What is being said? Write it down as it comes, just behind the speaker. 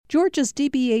Georgia's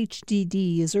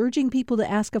DBHDD is urging people to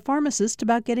ask a pharmacist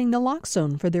about getting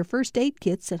naloxone for their first aid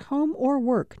kits at home or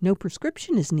work. No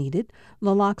prescription is needed.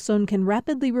 Naloxone can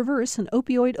rapidly reverse an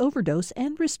opioid overdose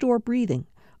and restore breathing.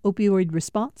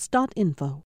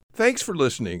 Opioidresponse.info. Thanks for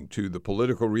listening to the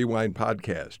Political Rewind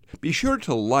podcast. Be sure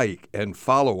to like and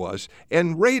follow us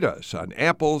and rate us on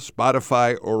Apple,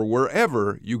 Spotify, or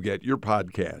wherever you get your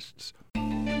podcasts.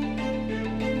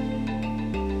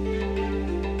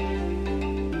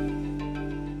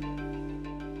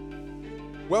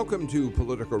 Welcome to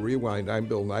Political Rewind. I'm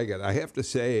Bill Nigut. I have to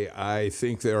say, I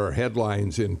think there are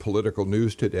headlines in political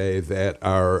news today that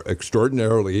are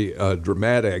extraordinarily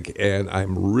dramatic, and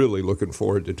I'm really looking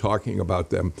forward to talking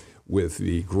about them with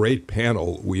the great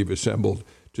panel we've assembled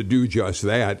to do just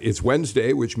that. It's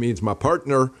Wednesday, which means my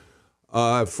partner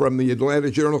from the Atlanta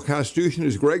Journal-Constitution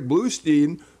is Greg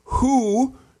Bluestein,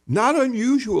 who, not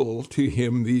unusual to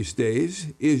him these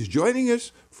days, is joining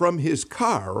us from his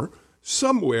car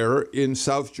somewhere in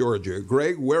South Georgia.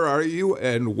 Greg, where are you,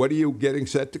 and what are you getting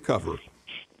set to cover?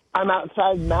 I'm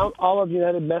outside Mount Olive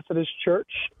United Methodist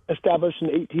Church, established in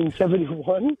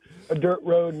 1871, a dirt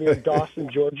road near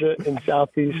Dawson, Georgia, in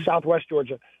southwest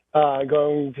Georgia.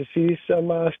 Going to see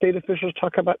some state officials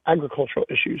talk about agricultural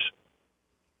issues.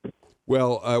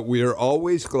 Well, we are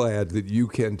always glad that you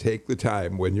can take the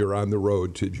time when you're on the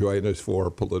road to join us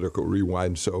for Political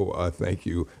Rewind, so thank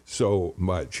you so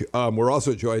much. We're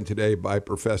also joined today by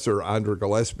Professor Andra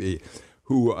Gillespie,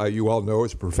 who you all know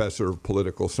is professor of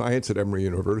political science at Emory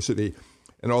University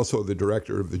and also the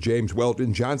director of the James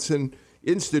Weldon Johnson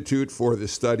Institute for the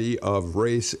Study of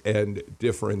Race and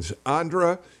Difference.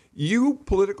 Andra, you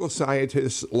political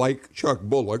scientists like Chuck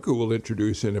Bullock, who we'll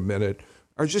introduce in a minute,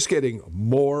 are just getting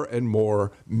more and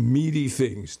more meaty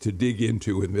things to dig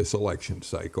into in this election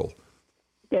cycle.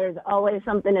 There's always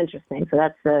something interesting, so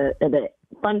that's the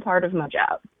fun part of my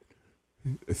job.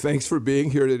 Thanks for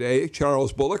being here today,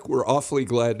 Charles Bullock. We're awfully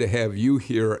glad to have you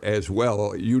here as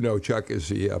well. You know Chuck is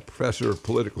the professor of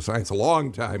political science, a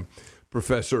long-time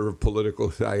professor of political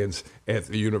science at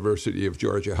the University of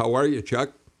Georgia. How are you,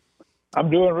 Chuck? I'm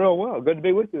doing real well. Good to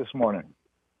be with you this morning.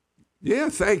 Yeah,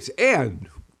 thanks. And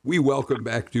we welcome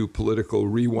back to Political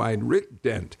Rewind Rick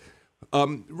Dent.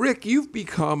 Rick, you've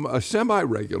become a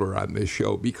semi-regular on this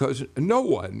show because no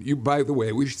one, you, by the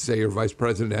way, we should say you're vice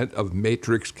president of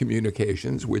Matrix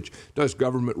Communications, which does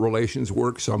government relations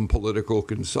work, some political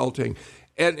consulting.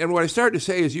 And what I started to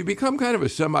say is you become kind of a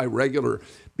semi-regular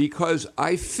because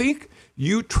I think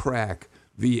you track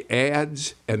the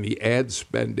ads and the ad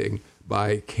spending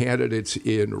by candidates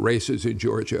in races in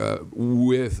Georgia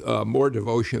with more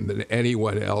devotion than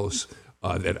anyone else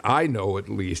that I know, at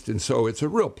least. And so it's a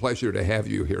real pleasure to have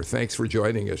you here. Thanks for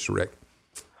joining us, Rick.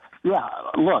 Yeah,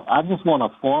 look, I just want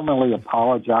to formally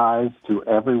apologize to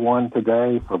everyone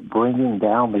today for bringing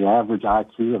down the average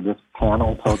IQ of this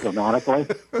panel so dramatically.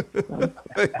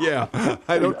 Yeah,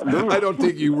 I don't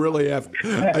think you really have.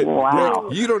 Wow.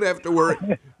 Rick, you don't have to worry.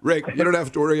 Rick, you don't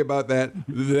have to worry about that.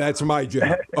 That's my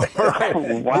job. All right.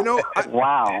 Wow. You know,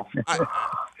 Wow.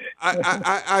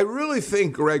 I really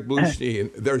think, Greg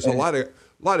Bluestein, there's a lot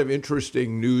of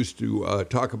interesting news to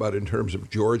talk about in terms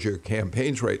of Georgia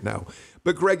campaigns right now.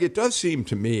 But, Greg, it does seem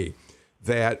to me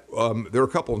that there are a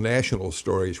couple of national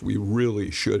stories we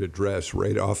really should address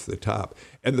right off the top.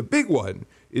 And the big one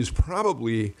is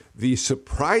probably the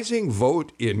surprising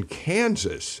vote in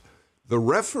Kansas, the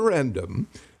referendum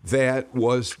that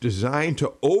was designed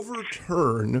to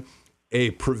overturn a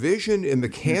provision in the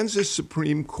Kansas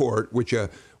Supreme Court, which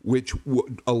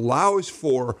allows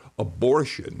for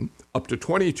abortion up to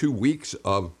 22 weeks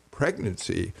of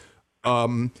pregnancy.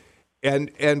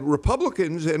 And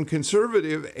Republicans and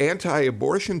conservative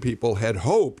anti-abortion people had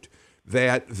hoped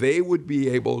that they would be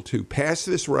able to pass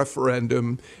this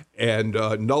referendum and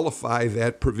nullify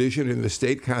that provision in the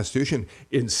state constitution.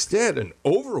 Instead, an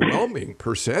overwhelming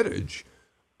percentage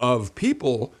of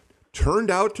people turned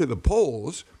out to the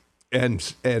polls and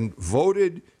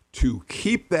voted to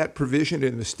keep that provision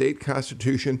in the state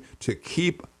constitution, to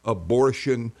keep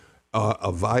abortion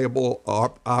a viable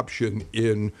option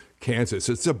in Kansas.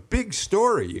 It's a big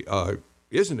story,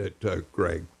 isn't it,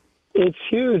 Greg? It's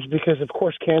huge because, of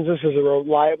course, Kansas is a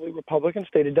reliably Republican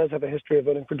state. It does have a history of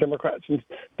voting for Democrats in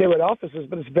statewide offices,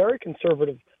 but it's a very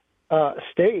conservative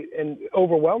state and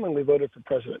overwhelmingly voted for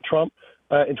President Trump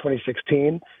in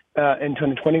 2016 and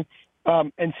 2020.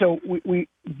 And so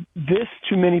this,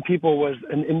 to many people, was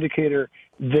an indicator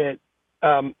that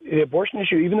the abortion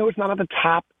issue, even though it's not at the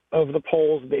top of the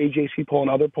polls, the AJC poll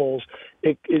and other polls,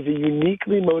 it is a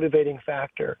uniquely motivating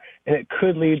factor, and it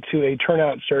could lead to a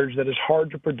turnout surge that is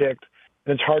hard to predict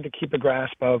and it's hard to keep a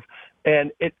grasp of.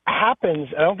 And it happens,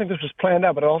 I don't think this was planned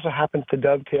out, but it also happens to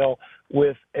dovetail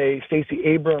with a Stacey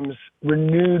Abrams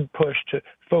renewed push to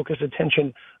focus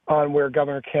attention on where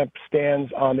Governor Kemp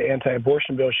stands on the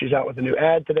anti-abortion bill. She's out with a new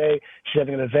ad today. She's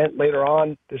having an event later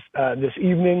on this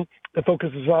evening that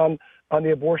focuses on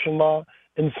the abortion law.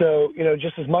 And so,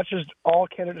 just as much as all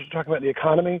candidates are talking about the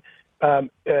economy,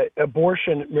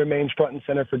 abortion remains front and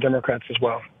center for Democrats as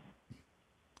well.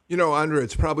 Andra,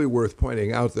 it's probably worth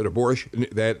pointing out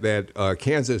that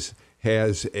Kansas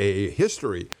has a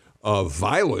history of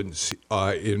violence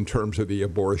in terms of the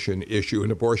abortion issue.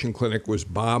 An abortion clinic was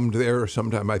bombed there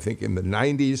sometime, I think, in the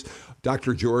 90s.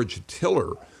 Dr. George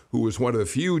Tiller, who was one of the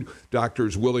few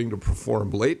doctors willing to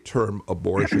perform late-term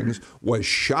abortions, was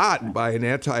shot by an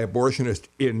anti-abortionist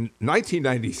in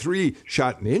 1993,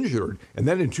 shot and injured. And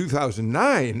then in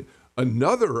 2009,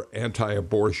 another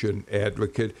anti-abortion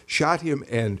advocate shot him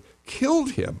and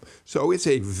killed him. So it's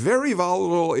a very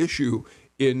volatile issue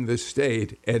in the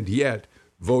state, and yet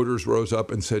voters rose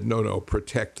up and said, no,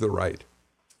 protect the right.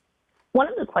 One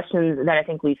of the questions that I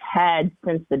think we've had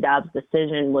since the Dobbs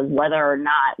decision was whether or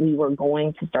not we were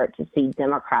going to start to see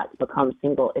Democrats become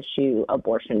single-issue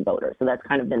abortion voters. So that's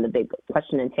kind of been the big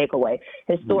question and takeaway.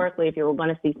 Historically, if you were going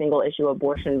to see single-issue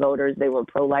abortion voters, they were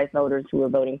pro-life voters who were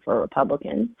voting for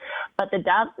Republicans. But the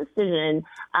Dobbs decision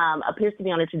appears to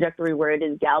be on a trajectory where it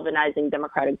is galvanizing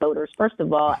Democratic voters, first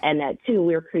of all, and that, two,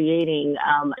 we're creating,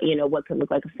 what could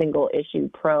look like a single-issue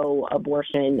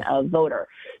pro-abortion voter.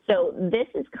 So this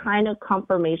is kind of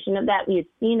confirmation of that. We had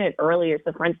seen it earlier.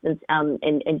 So, for instance,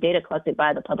 in data collected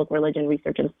by the Public Religion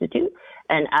Research Institute,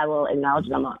 and I will acknowledge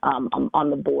them on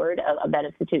the board of that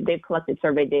institute, they've collected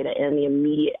survey data in the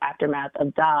immediate aftermath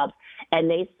of Dobbs, and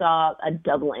they saw a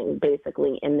doubling,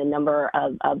 basically, in the number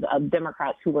of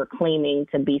Democrats who were claiming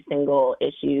to be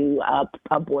single-issue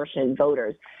abortion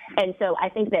voters. And so I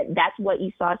think that that's what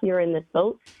you saw here in this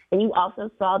vote. And you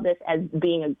also saw this as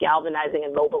being a galvanizing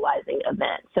and mobilizing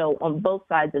event. So on both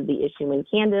sides of the issue in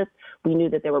Kansas, we knew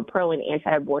that there were pro and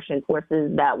anti-abortion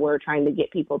forces that were trying to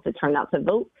get people to turn out to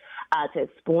vote, to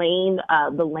explain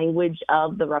the language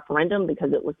of the referendum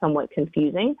because it was somewhat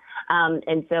confusing.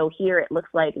 And so here it looks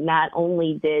like not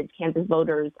only did Kansas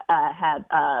voters have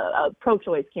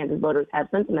pro-choice Kansas voters have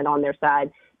sentiment on their side,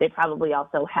 they probably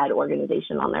also had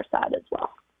organization on their side as well.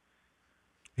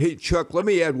 Hey, Chuck, let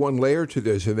me add one layer to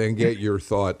this and then get your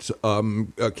thoughts.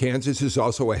 Kansas is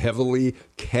also a heavily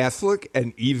Catholic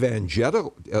and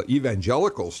evangelical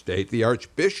state. The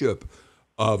Archbishop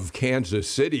of Kansas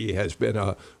City has been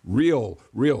a real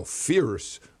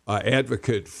fierce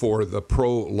advocate for the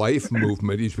pro-life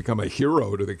movement. He's become a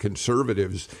hero to the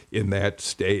conservatives in that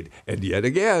state. And yet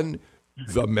again,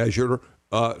 the measure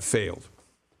failed.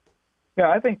 Yeah,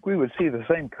 I think we would see the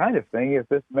same kind of thing if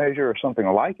this measure or something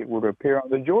like it would appear on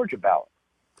the Georgia ballot.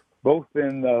 Both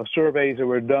in surveys that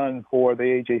were done for the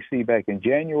AJC back in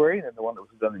January and the one that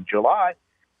was done in July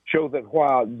show that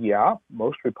while,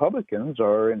 most Republicans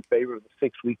are in favor of the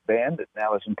 6-week ban that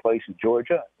now is in place in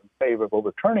Georgia, in favor of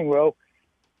overturning Roe,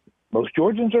 most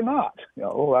Georgians are not.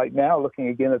 Right now, looking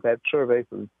again at that survey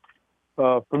from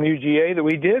UGA that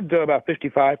we did, about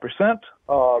 55%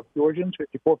 of Georgians,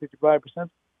 55%,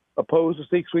 oppose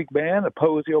the 6-week ban,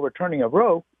 oppose the overturning of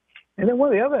Roe. And then one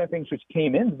of the other things which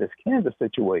came into this Kansas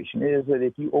situation is that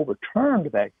if you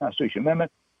overturned that constitutional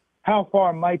amendment, how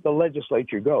far might the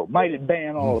legislature go? Might it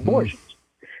ban all abortions?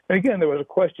 And again, there was a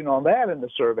question on that in the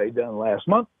survey done last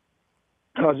month.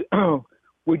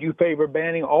 Would you favor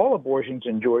banning all abortions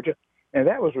in Georgia? And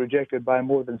that was rejected by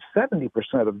more than 70%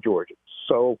 of Georgians.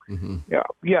 So,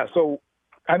 so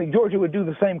I mean, Georgia would do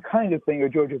the same kind of thing, or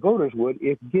Georgia voters would,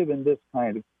 if given this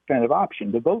kind of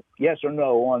option to vote yes or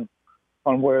no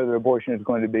on whether abortion is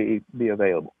going to be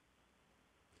available.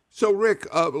 So, Rick,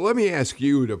 let me ask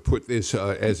you to put this,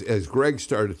 as Greg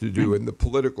started to do, in the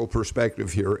political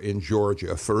perspective here in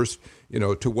Georgia. First,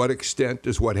 to what extent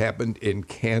does what happened in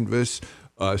Canvas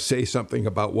say something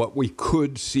about what we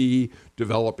could see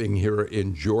developing here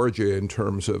in Georgia in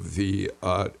terms of the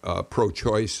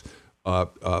pro-choice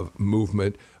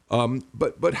movement?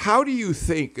 But how do you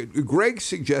think? Greg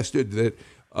suggested that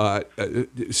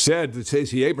said that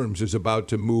Stacey Abrams is about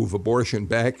to move abortion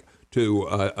back to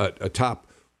a top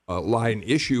line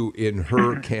issue in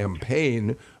her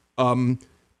campaign.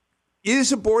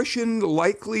 Is abortion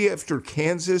likely after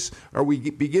Kansas? Are we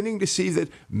beginning to see that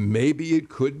maybe it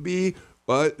could be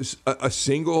a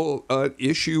single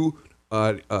issue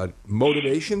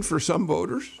motivation for some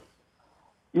voters?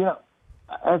 Yeah,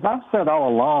 as I've said all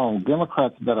along,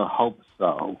 Democrats better hope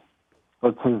so,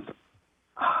 because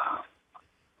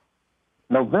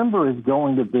November is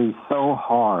going to be so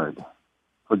hard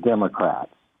for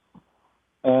Democrats.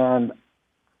 And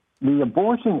the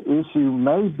abortion issue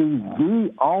may be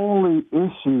the only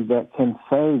issue that can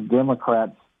save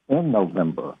Democrats in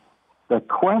November. The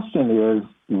question is,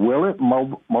 will it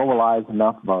mobilize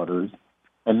enough voters?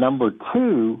 And number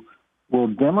two, will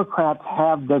Democrats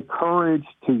have the courage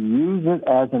to use it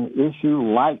as an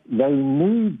issue like they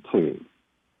need to?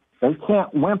 They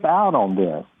can't wimp out on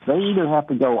this. They either have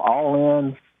to go all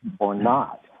in or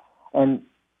not. And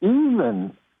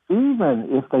even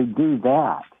if they do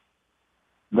that,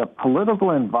 the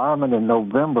political environment in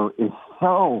November is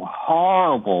so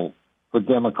horrible for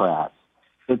Democrats,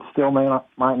 it still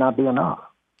might not be enough.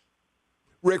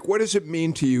 Rick, what does it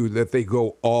mean to you that they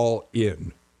go all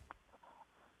in?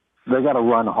 They got to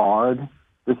run hard.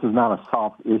 This is not a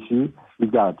soft issue.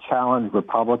 You've got to challenge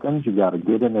Republicans. You've got to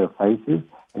get in their faces,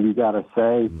 and you got to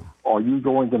say, are you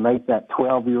going to make that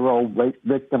 12-year-old rape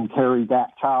victim carry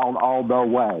that child all the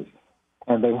way?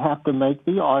 And they have to make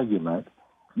the argument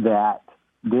that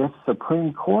this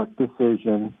Supreme Court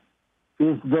decision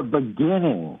is the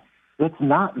beginning. It's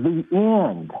not the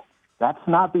end. That's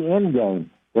not the end game.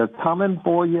 They're coming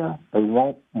for you. They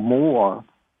want more,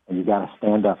 and you got to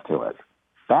stand up to it.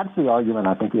 That's the argument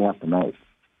I think you have to make.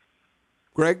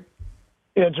 Greg?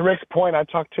 Yeah, to Rick's point, I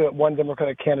talked to one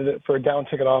Democratic candidate for a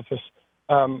down-ticket office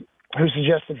who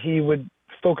suggested he would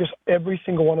focus every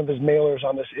single one of his mailers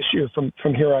on this issue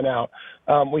from here on out.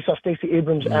 We saw Stacey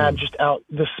Abrams' ad just out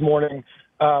this morning,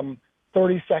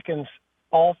 30 seconds,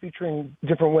 all featuring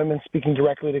different women speaking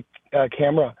directly to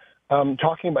camera,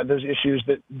 talking about those issues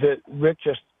that Rick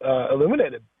just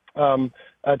illuminated.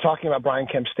 Talking about Brian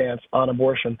Kemp's stance on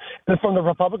abortion. And from the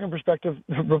Republican perspective,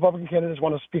 Republican candidates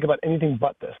want to speak about anything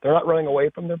but this. They're not running away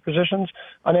from their positions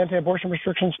on anti-abortion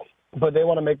restrictions, but they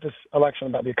want to make this election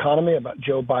about the economy, about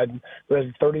Joe Biden, who has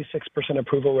a 36%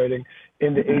 approval rating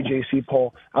in the AJC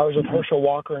poll. I was with Herschel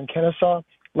Walker in Kennesaw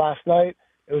last night.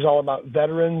 It was all about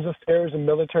veterans affairs and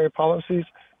military policies.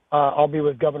 I'll be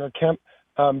with Governor Kemp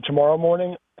tomorrow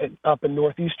morning up in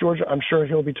Northeast Georgia. I'm sure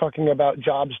he'll be talking about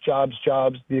jobs,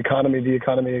 the economy.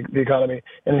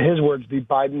 And in his words, the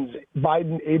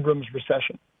Biden-Abrams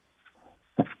recession.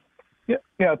 Yeah.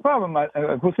 The problem,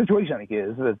 the situation, I think,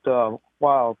 is that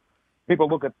while people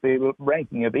look at the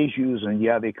ranking of issues and,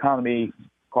 the economy,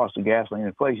 cost of gasoline,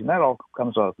 inflation, that all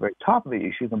comes off the very top of the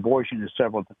issue. Abortion is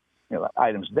several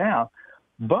items down.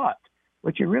 But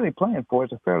what you're really playing for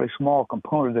is a fairly small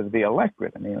component of the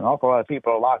electorate. I mean, an awful lot of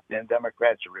people are locked in,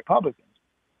 Democrats or Republicans.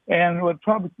 And what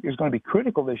probably is going to be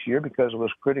critical this year, because it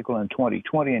was critical in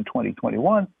 2020 and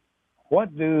 2021,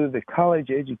 what do the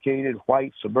college-educated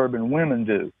white suburban women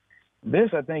do? This,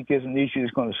 I think, is an issue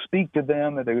that's going to speak to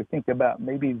them, that they would think about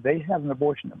maybe they had an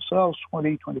abortion themselves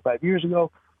 20, 25 years ago.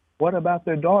 What about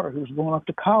their daughter who's going off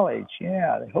to college?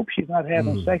 Yeah, they hope she's not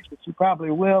having sex, but she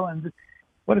probably will. And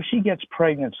what if she gets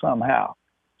pregnant somehow?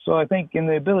 So I think in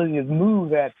the ability to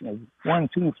move that 1,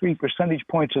 2, 3 percentage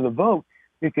points of the vote,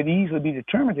 it could easily be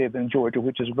determinative in Georgia,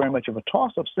 which is very much of a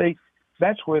toss-up state.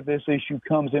 That's where this issue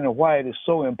comes in and why it is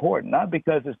so important, not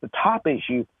because it's the top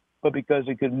issue, but because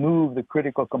it could move the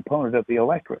critical component of the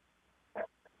electorate.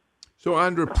 So,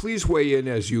 Andra, please weigh in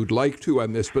as you'd like to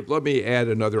on this, but let me add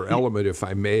another element, if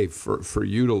I may, for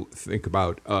you to think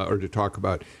about or to talk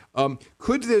about.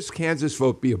 Could this Kansas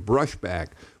vote be a brushback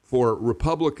for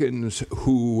Republicans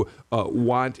who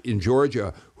want, in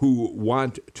Georgia, who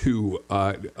want to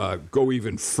go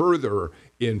even further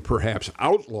in perhaps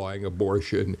outlawing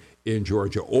abortion in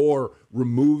Georgia, or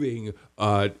removing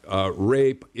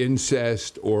rape,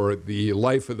 incest, or the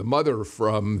life of the mother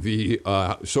from the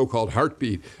so-called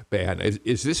heartbeat ban?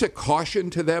 Is this a caution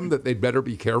to them that they'd better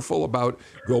be careful about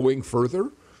going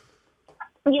further?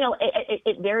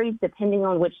 It varies depending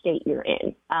on which state you're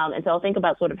in. And so I'll think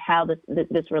about sort of how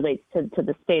this relates to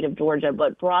the state of Georgia.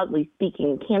 But broadly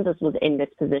speaking, Kansas was in this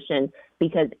position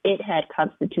because it had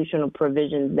constitutional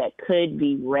provisions that could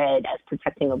be read as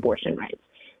protecting abortion rights.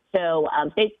 So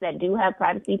states that do have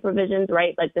privacy provisions,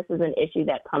 right, like this is an issue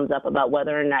that comes up about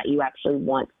whether or not you actually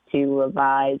want to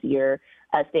revise your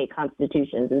state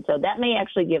constitutions. And so that may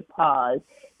actually give pause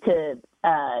to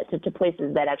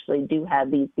places that actually do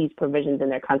have these provisions in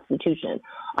their constitution.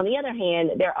 On the other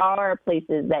hand, there are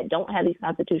places that don't have these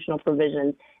constitutional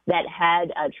provisions that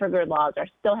had trigger laws or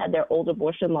still had their old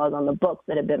abortion laws on the books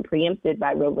that have been preempted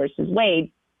by Roe versus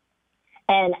Wade.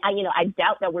 And I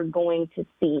doubt that we're going to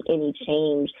see any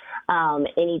change,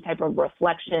 any type of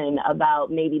reflection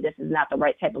about maybe this is not the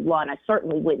right type of law. And I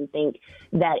certainly wouldn't think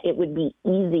that it would be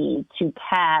easy to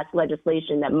pass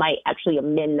legislation that might actually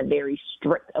amend the very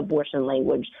strict abortion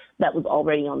language that was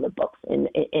already on the books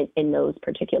in those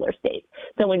particular states.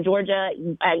 So in Georgia,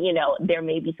 there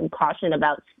may be some caution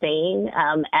about staying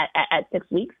at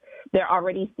 6 weeks. There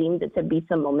already seemed to be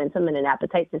some momentum and an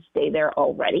appetite to stay there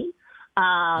already.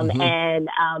 And,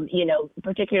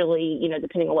 particularly,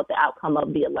 depending on what the outcome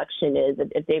of the election is,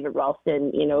 if David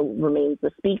Ralston, remains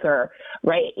the speaker,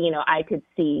 right, I could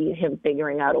see him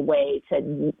figuring out a way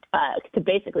to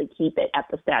basically keep it at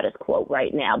the status quo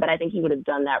right now. But I think he would have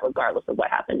done that regardless of what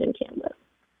happened in Kansas.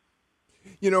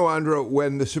 Andra,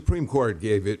 when the Supreme Court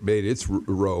made its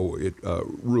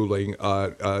ruling,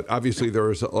 obviously there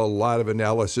was a lot of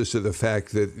analysis of the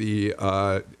fact that the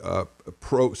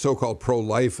so-called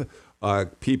pro-life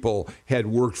people had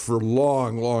worked for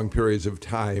long periods of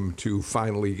time to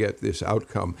finally get this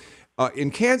outcome.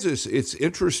 In Kansas, it's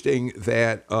interesting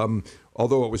that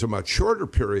although it was a much shorter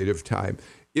period of time,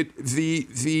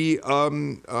 the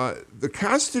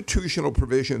constitutional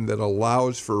provision that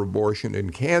allows for abortion in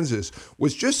Kansas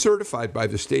was just certified by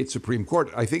the state Supreme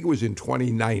Court. I think it was in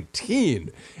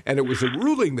 2019, and it was a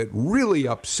ruling that really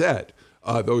upset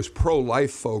those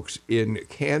pro-life folks in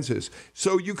Kansas.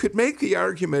 So you could make the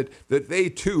argument that they,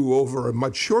 too, over a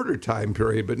much shorter time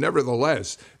period, but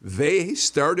nevertheless, they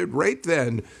started right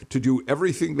then to do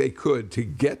everything they could to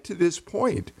get to this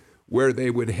point where they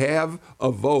would have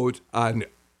a vote on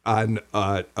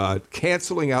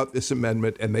canceling out this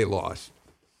amendment, and they lost.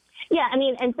 Yeah,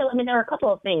 there are a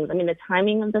couple of things. The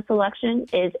timing of this election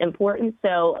is important.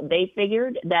 So they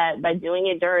figured that by doing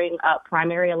it during a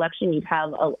primary election, you'd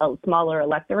have a smaller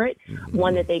electorate,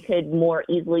 one that they could more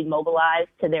easily mobilize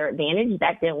to their advantage.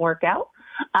 That didn't work out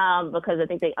because I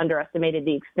think they underestimated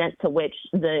the extent to which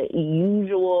the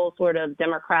usual sort of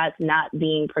Democrats not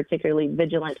being particularly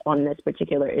vigilant on this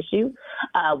particular issue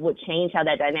would change, how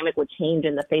that dynamic would change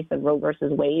in the face of Roe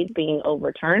versus Wade being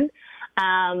overturned.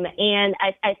 And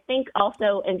I think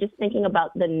also, and just thinking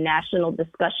about the national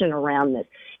discussion around this,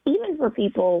 even for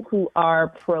people who are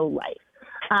pro-life,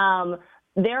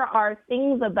 there are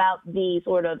things about the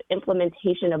sort of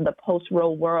implementation of the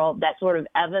post-Roe world that sort of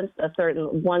evince a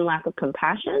certain lack of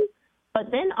compassion,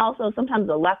 but then also sometimes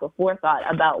a lack of forethought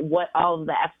about what all of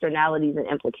the externalities and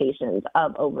implications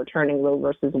of overturning Roe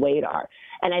versus Wade are.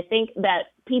 And I think that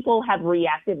people have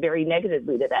reacted very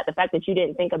negatively to that. The fact that you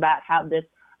didn't think about how this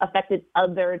affected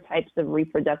other types of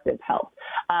reproductive health,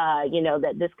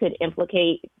 that this could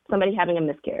implicate somebody having a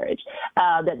miscarriage,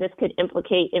 that this could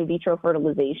implicate in vitro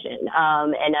fertilization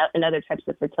and other types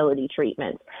of fertility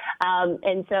treatments.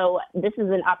 And so this is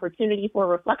an opportunity for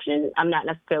reflection. I'm not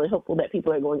necessarily hopeful that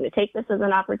people are going to take this as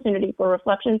an opportunity for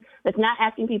reflection. It's not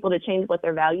asking people to change what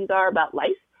their values are about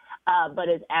life, but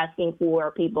is asking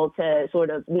for people to sort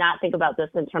of not think about this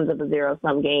in terms of a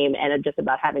zero-sum game and just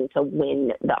about having to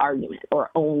win the argument or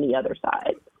own the other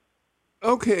side.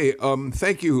 Okay.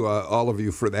 Thank you, all of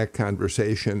you, for that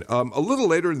conversation. A little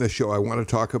later in the show, I want to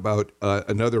talk about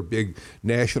another big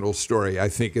national story, I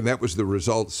think, and that was the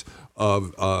results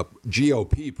of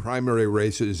GOP primary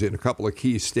races in a couple of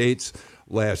key states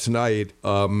last night,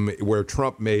 where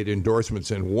Trump made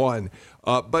endorsements and won.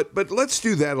 But let's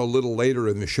do that a little later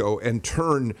in the show and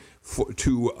turn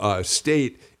to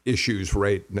state issues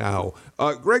right now.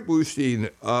 Greg Bluestein,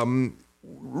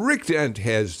 Rick Dent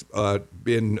has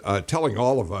been telling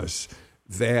all of us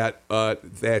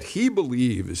that he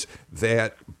believes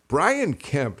that Brian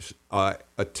Kemp's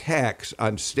attacks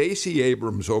on Stacey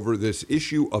Abrams over this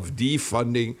issue of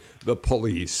defunding the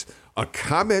police, a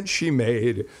comment she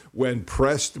made when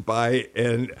pressed by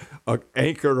an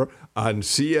anchor on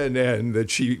CNN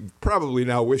that she probably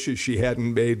now wishes she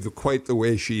hadn't made quite the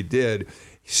way she did,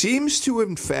 seems to,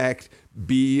 in fact,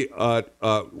 be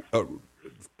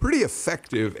pretty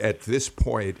effective at this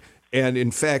point. And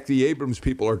in fact, the Abrams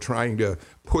people are trying to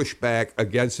push back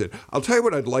against it. I'll tell you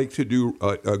what I'd like to do,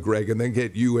 Greg, and then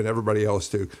get you and everybody else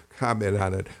to comment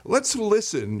on it. Let's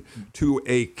listen to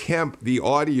the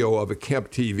audio of a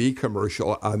Kemp TV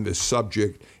commercial on this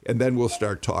subject, and then we'll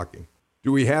start talking.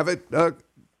 Do we have it,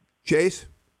 Chase?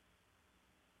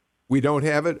 We don't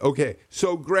have it? Okay.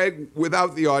 So, Greg,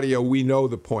 without the audio, we know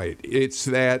the point. It's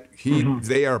that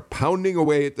they are pounding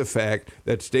away at the fact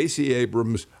that Stacey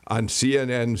Abrams on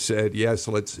CNN said, yes,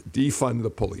 let's defund the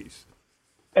police.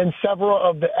 And several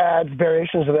of the ads,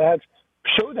 variations of the ads,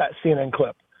 show that CNN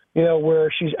clip, where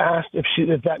she's asked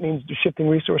if that means shifting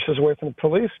resources away from the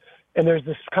police. And there's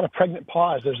this kind of pregnant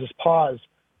pause. There's this pause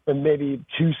for maybe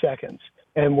 2 seconds.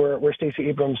 and where Stacey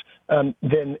Abrams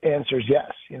then answers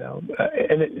yes,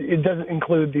 and it doesn't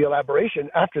include the elaboration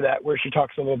after that, where she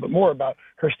talks a little bit more about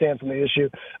her stance on the issue.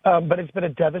 But it's been a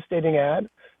devastating ad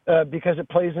because it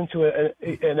plays into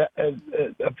an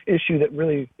issue that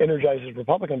really energizes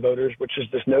Republican voters, which is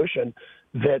this notion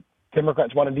that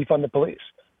Democrats want to defund the police.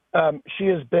 She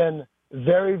has been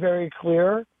very, very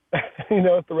clear,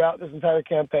 throughout this entire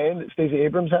campaign that Stacey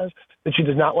Abrams has, that she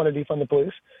does not want to defund the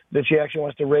police, that she actually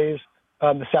wants to raise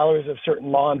the salaries of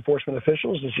certain law enforcement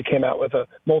officials, and she came out with a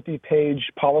multi-page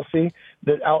policy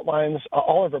that outlines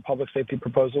all of her public safety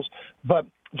proposals. But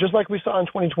just like we saw in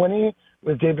 2020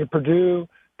 with David Perdue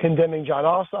condemning John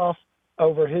Ossoff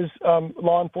over his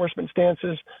law enforcement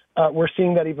stances, we're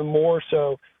seeing that even more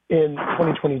so in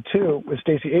 2022 with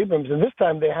Stacey Abrams. And this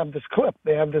time they have this clip.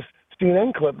 They have this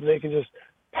CNN clip that they can just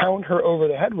pound her over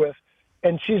the head with.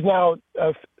 And she's now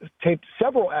taped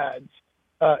several ads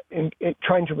in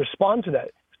trying to respond to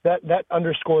that. That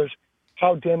underscores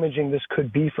how damaging this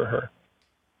could be for her.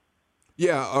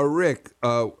 Yeah, Rick,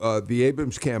 the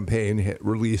Abrams campaign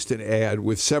released an ad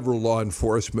with several law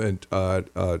enforcement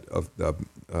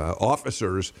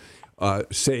officers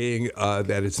saying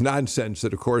that it's nonsense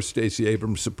that, of course, Stacey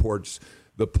Abrams supports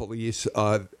the police.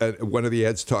 One of the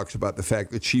ads talks about the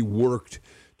fact that she worked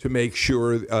to make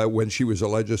sure when she was a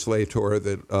legislator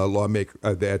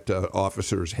that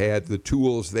officers had the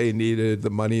tools they needed, the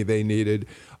money they needed.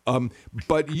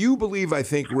 But you believe, I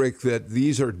think, Rick, that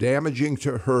these are damaging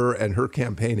to her and her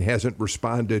campaign hasn't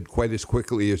responded quite as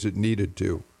quickly as it needed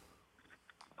to.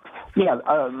 Yeah,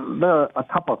 there are a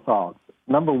couple of thoughts.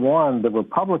 Number one, the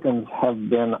Republicans have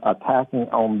been attacking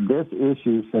on this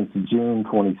issue since June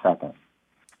 22nd.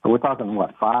 So we're talking,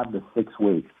 5 to 6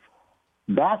 weeks.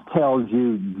 That tells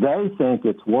you they think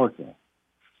it's working,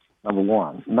 number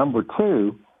one. Number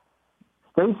two,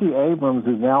 Stacey Abrams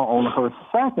is now on her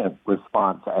second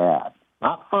response ad,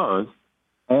 not first,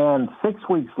 and 6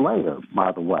 weeks later,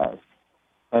 by the way.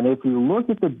 And if you look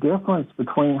at the difference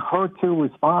between her two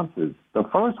responses, the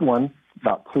first one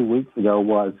about 2 weeks ago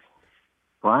was,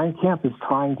 Brian Kemp is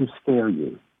trying to scare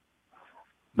you.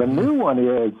 The new one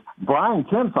is, Brian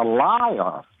Kemp's a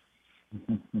liar.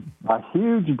 A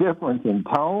huge difference in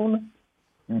tone.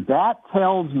 That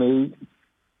tells me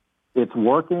it's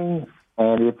working,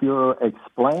 and if you're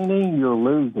explaining, you're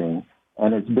losing,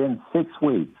 and it's been 6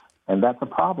 weeks, and that's a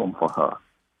problem for her,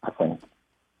 I think.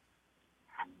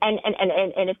 And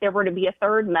if there were to be a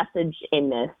third message in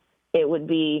this, it would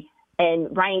be,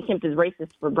 and Brian Kemp is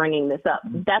racist for bringing this up.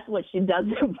 That's what she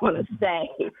doesn't want to say.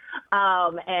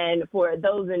 And for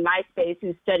those in my space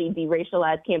who study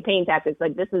deracialized campaign tactics,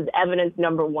 this is evidence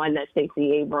number one that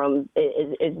Stacey Abrams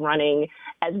is running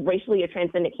as racially a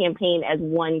transcendent campaign as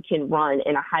one can run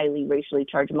in a highly racially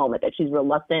charged moment, that she's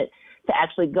reluctant to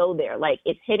actually go there.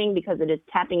 It's hitting because it is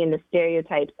tapping into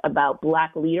stereotypes about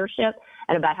Black leadership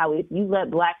and about how if you let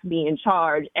Blacks be in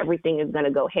charge, everything is going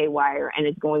to go haywire and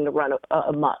it's going to run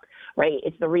amok. Right.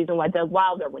 It's the reason why Doug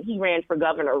Wilder, when he ran for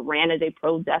governor, ran as a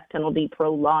pro-death penalty,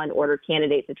 pro-law and order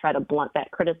candidate to try to blunt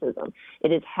that criticism.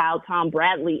 It is how Tom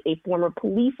Bradley, a former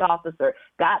police officer,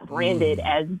 got branded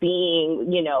as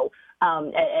being,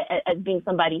 as being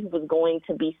somebody who was going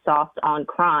to be soft on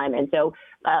crime. And so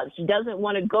she doesn't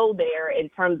want to go there in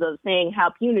terms of saying how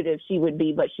punitive she would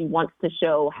be, but she wants to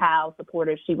show how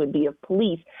supportive she would be of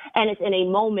police. And it's in a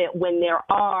moment when there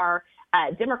are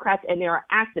Democrats and there are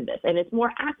activists, and it's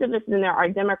more activists than there are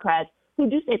Democrats who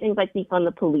do say things like defund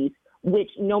the police, which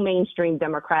no mainstream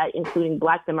Democrat, including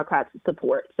Black Democrats,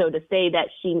 support. So to say that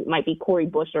she might be Cori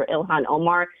Bush or Ilhan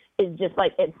Omar is just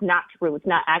it's not true. It's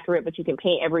not accurate, but you can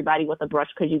paint everybody with a brush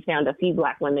because you found a few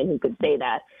Black women who could say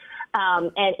that.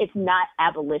 And it's not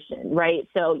abolition, right?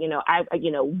 So, I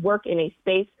work in a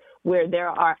space where there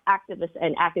are activists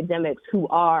and academics who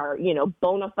are,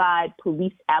 bona fide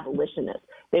police abolitionists.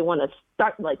 They want to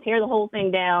start, tear the whole thing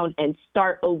down and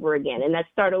start over again. And that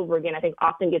start over again, I think,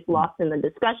 often gets lost in the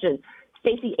discussion.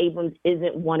 Stacey Abrams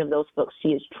isn't one of those folks. She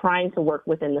is trying to work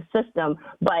within the system,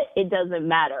 but it doesn't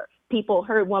matter. People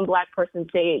heard one Black person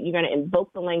say you're going to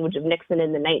invoke the language of Nixon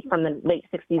from the late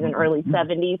 60s and early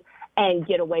 70s and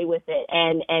get away with it.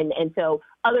 And so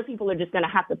other people are just going to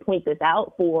have to point this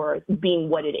out for being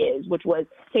what it is, which was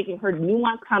taking her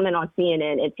nuanced comment on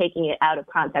CNN and taking it out of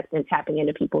context and tapping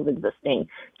into people's existing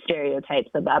stereotypes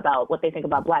about what they think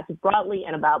about Blacks broadly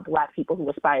and about Black people who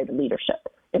aspire to leadership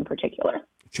in particular.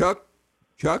 Chuck?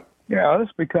 Yeah, this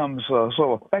becomes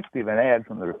so effective an ad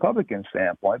from the Republican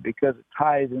standpoint because it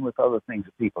ties in with other things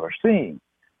that people are seeing.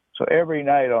 So every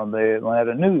night on the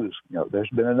Atlanta news, there's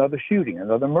been another shooting,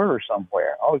 another murder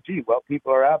somewhere. Oh, gee, well,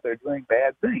 people are out there doing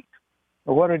bad things.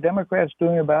 Well, what are Democrats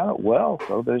doing about it? Well,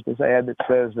 so there's this ad that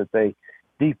says that they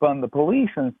defund the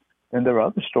police, and there are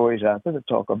other stories out there that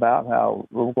talk about how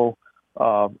local,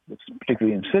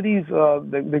 particularly in cities,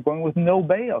 they're going with no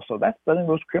bail. So that's letting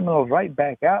those criminals right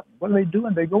back out. What are they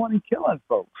doing? They're going and killing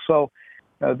folks. So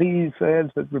these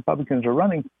ads that Republicans are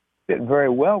running fit very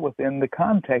well within the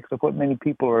context of what many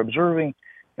people are observing,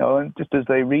 and just as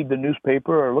they read the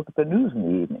newspaper or look at the news in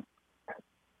the evening.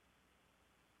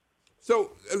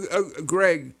 So,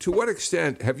 Greg, to what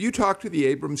extent have you talked to the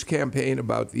Abrams campaign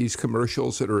about these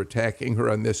commercials that are attacking her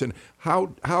on this, and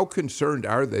how concerned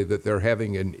are they that they're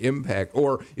having an impact?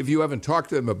 Or if you haven't talked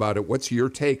to them about it, what's your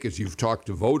take as you've talked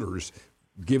to voters,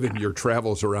 given your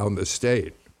travels around the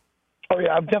state? Oh,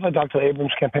 yeah, I've definitely talked to the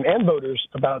Abrams campaign and voters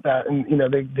about that. And,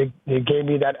 they gave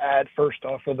me that ad first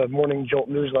off of the Morning Jolt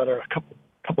newsletter a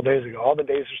couple days ago. All the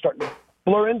days are starting to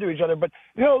blur into each other. But,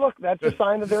 look, that's a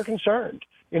sign that they're concerned.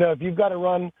 If you've got to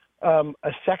run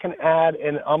a second ad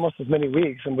in almost as many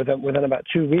weeks and within about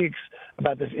 2 weeks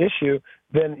about this issue,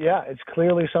 then, yeah, it's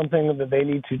clearly something that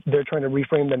they're trying to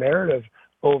reframe the narrative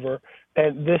over.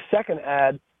 And this second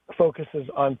ad focuses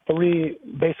on three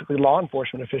basically law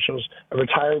enforcement officials: a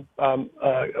retired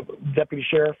deputy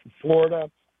sheriff from Florida,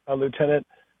 a lieutenant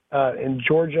in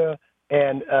Georgia,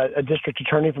 and a district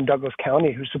attorney from Douglas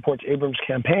County who supports Abrams'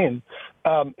 campaign.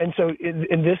 And so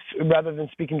in this, rather than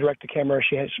speaking direct to camera,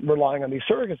 she is relying on these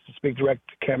surrogates to speak direct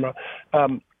to camera.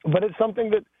 But it's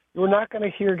something that we're not going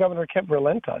to hear Governor Kemp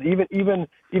relent on, even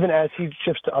as he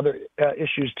shifts to other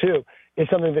issues too. It's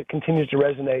something that continues to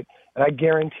resonate, and I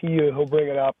guarantee you he'll bring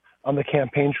it up on the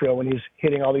campaign trail when he's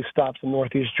hitting all these stops in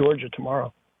Northeast Georgia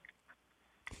tomorrow.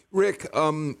 Rick,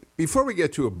 before we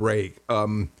get to a break,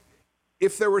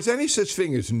 if there was any such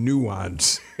thing as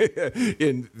nuance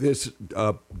in this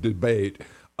debate,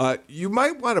 you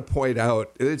might want to point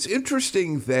out that it's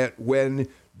interesting that when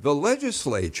the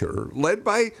legislature, led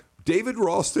by David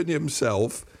Ralston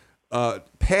himself,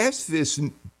 passed this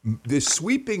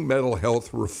sweeping mental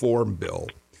health reform bill,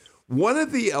 one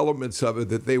of the elements of it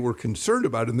that they were concerned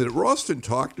about and that Ralston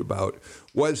talked about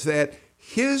was that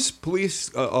his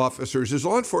police officers, his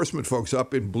law enforcement folks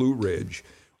up in Blue Ridge,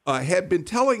 had been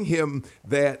telling him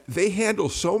that they handle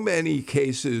so many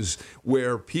cases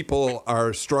where people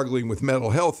are struggling with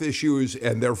mental health issues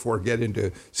and therefore get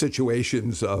into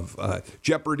situations of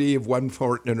jeopardy of one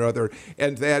sort and another,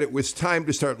 and that it was time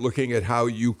to start looking at how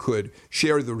you could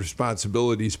share the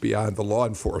responsibilities beyond the law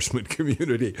enforcement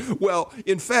community. Well,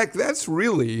 in fact, that's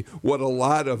really what a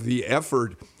lot of the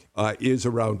effort is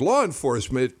around law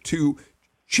enforcement, to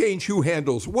change who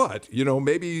handles what.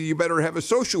 Maybe you better have a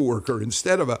social worker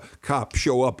instead of a cop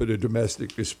show up at a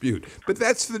domestic dispute. But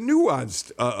that's the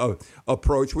nuanced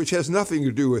approach, which has nothing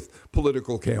to do with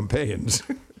political campaigns.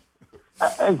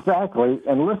 Exactly.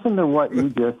 And listen to what you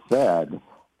just said.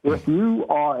 If you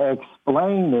are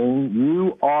explaining,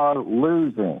 you are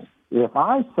losing. If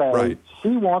I say she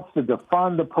wants to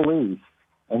defund the police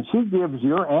and she gives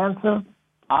your answer,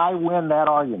 I win that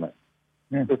argument.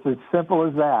 It's as simple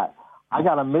as that. I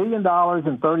got $1 million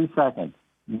in 30 seconds.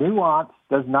 Nuance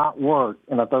does not work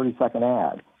in a 30-second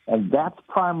ad. And that's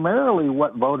primarily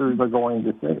what voters are going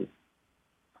to see.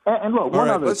 And look, one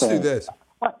other thing. Let's do this.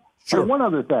 Sure. One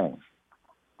other thing.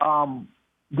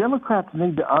 Democrats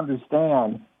need to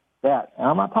understand that, and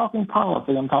I'm not talking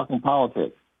policy, I'm talking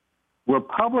politics.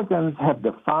 Republicans have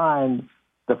defined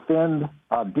defund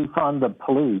the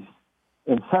police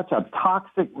in such a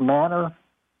toxic manner,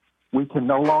 we can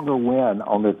no longer win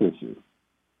on this issue.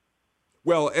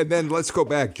 Well, and then let's go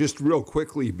back just real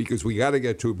quickly, because we got to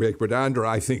get to a break. But Andra,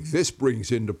 I think this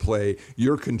brings into play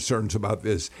your concerns about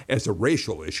this as a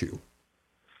racial issue.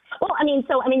 Well,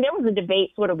 there was a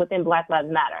debate sort of within Black Lives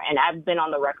Matter, and I've been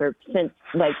on the record since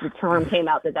the term came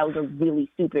out that was a really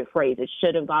stupid phrase. It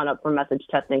should have gone up for message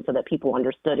testing so that people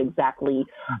understood exactly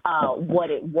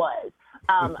what it was.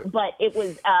 But it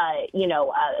was,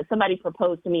 somebody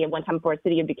proposed to me at one time for a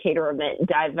City of Decatur event,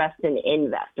 divest and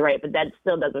invest, right? But that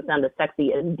still doesn't sound as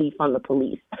sexy as defund the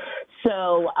police.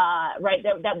 So, that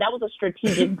was a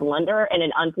strategic blunder and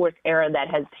an unforced error that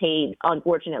has paid,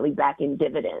 unfortunately, back in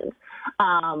dividends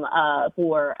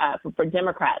for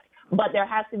Democrats. But there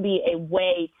has to be a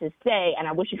way to say, and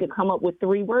I wish you could come up with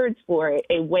 3 words for it,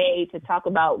 a way to talk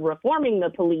about reforming the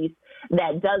police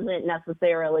that doesn't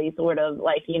necessarily sort of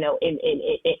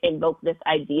invoke this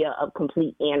idea of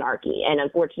complete anarchy. And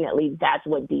unfortunately, that's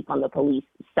what defund the police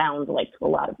sounds like to a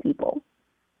lot of people.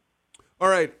 All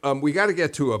right, we got to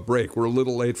get to a break. We're a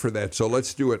little late for that, so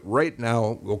let's do it right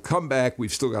now. We'll come back.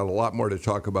 We've still got a lot more to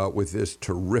talk about with this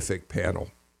terrific panel.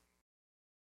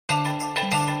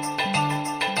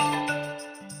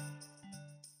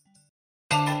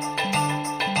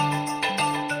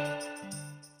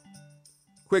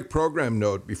 Quick program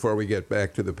note before we get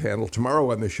back to the panel.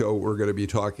 Tomorrow on the show, we're going to be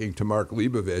talking to Mark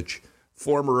Leibovich,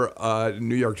 former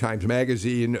New York Times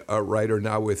Magazine writer,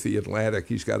 now with The Atlantic.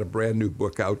 He's got a brand new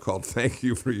book out called Thank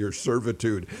You for Your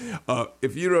Servitude.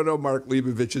 If you don't know Mark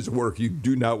Leibovich's work, you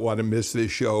do not want to miss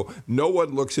this show. No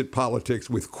one looks at politics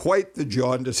with quite the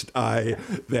jaundiced eye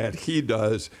that he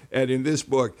does. And in this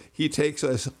book, he takes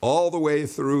us all the way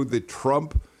through the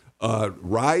Trump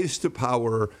rise to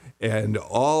power and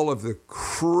all of the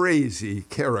crazy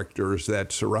characters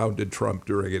that surrounded Trump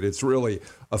during it. It's really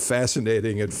a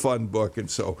fascinating and fun book. And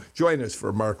so join us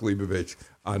for Mark Leibovich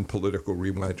on Political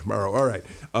Rewind tomorrow. All right.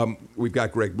 We've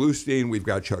got Greg Bluestein, we've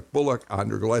got Chuck Bullock,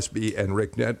 Andra Gillespie, and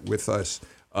Rick Nett with us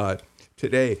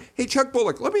today. Hey, Chuck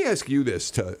Bullock, let me ask you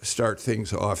this to start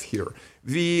things off here.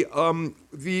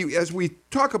 As we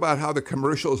talk about how the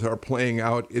commercials are playing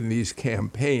out in these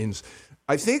campaigns,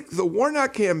 I think the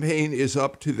Warnock campaign is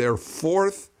up to their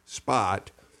fourth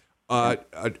spot,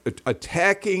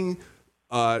 attacking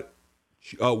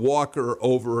Walker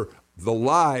over the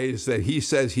lies that he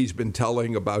says he's been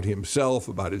telling about himself,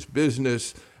 about his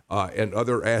business, and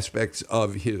other aspects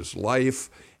of his life.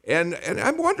 And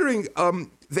I'm wondering,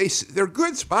 they're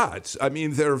good spots. I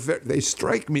mean, they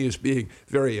strike me as being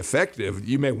very effective.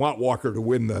 You may want Walker to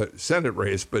win the Senate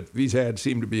race, but these ads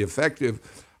seem to be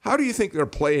effective. How do you think they're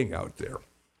playing out there?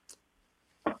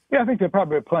 Yeah, I think they're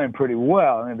probably playing pretty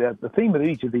well. I mean, the theme of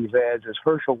each of these ads is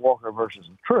Herschel Walker versus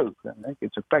the truth. And I think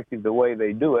it's effective the way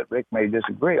they do it. Rick may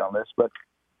disagree on this, but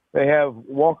they have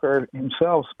Walker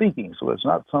himself speaking. So it's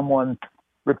not someone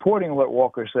reporting what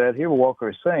Walker said. Here Walker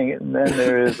is saying it, and then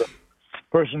there is a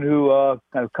person who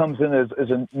kind of comes in as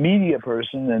a media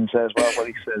person and says, well, what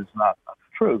he says is not the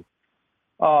truth.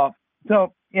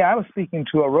 So, yeah, I was speaking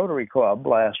to a Rotary Club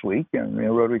last week, and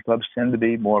Rotary Clubs tend to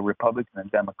be more Republican than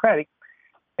Democratic.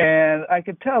 And I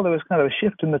could tell there was kind of a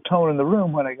shift in the tone in the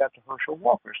room when I got to Herschel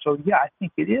Walker. So, yeah, I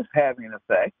think it is having an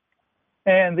effect.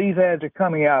 And these ads are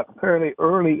coming out fairly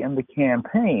early in the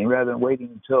campaign rather than waiting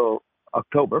until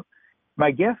October. My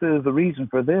guess is the reason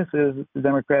for this is that the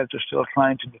Democrats are still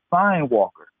trying to define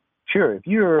Walker. Sure, if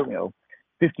you're,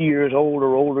 50 years old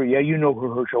or older, yeah, you know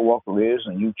who Herschel Walker is,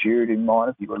 and you cheered him on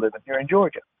if you were living here in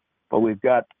Georgia. But we've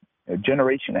got a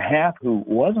generation and a half who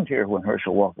wasn't here when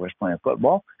Herschel Walker was playing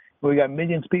football. We got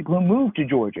millions of people who moved to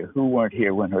Georgia who weren't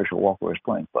here when Herschel Walker was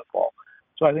playing football.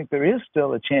 So I think there is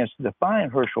still a chance to define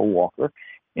Herschel Walker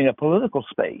in a political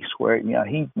space where we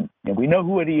know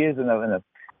who he is in a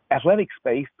athletic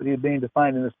space, but he's being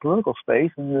defined in this political space.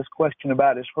 And this question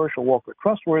about is Herschel Walker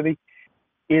trustworthy?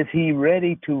 Is he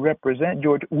ready to represent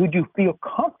Georgia? Would you feel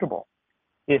comfortable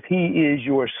if he is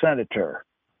your senator,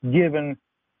 given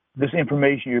this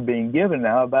information you're being given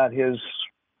now about his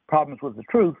problems with the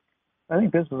truth? I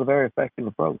think this is a very effective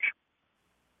approach.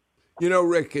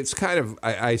 Rick, it's kind of,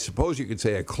 I suppose you could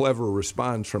say, a clever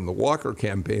response from the Walker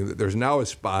campaign that there's now a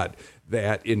spot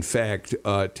that, in fact,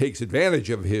 takes advantage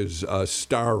of his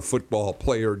star football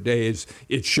player days.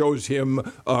 It shows him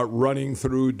running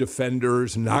through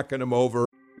defenders, knocking them over.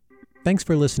 Thanks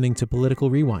for listening to Political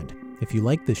Rewind. If you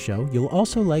like this show, you'll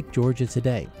also like Georgia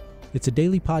Today. It's a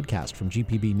daily podcast from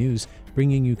GPB News,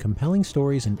 bringing you compelling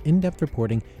stories and in-depth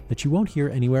reporting that you won't hear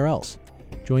anywhere else.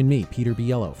 Join me, Peter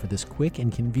Biello, for this quick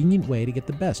and convenient way to get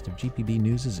the best of GPB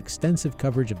News' extensive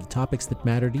coverage of the topics that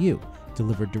matter to you,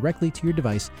 delivered directly to your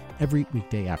device every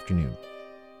weekday afternoon.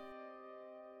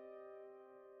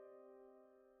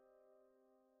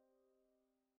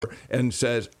 And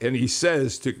he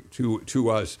says to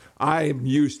us, I'm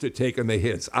used to taking the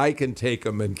hits. I can take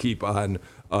them and keep on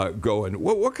going.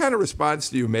 What kind of response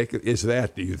do you make? Is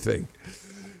that, do you think?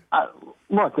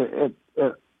 Look, it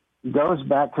goes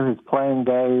back to his playing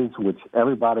days, which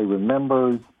everybody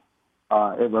remembers.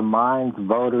 It reminds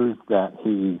voters that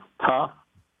he's tough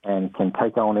and can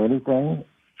take on anything.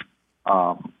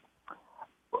 But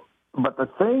the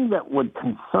thing that would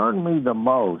concern me the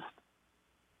most,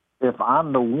 if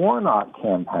I'm the Warnock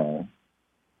campaign,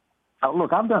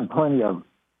 look, I've done plenty of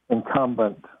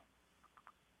incumbent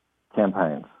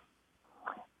campaigns.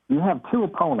 You have two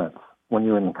opponents when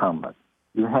you're an incumbent.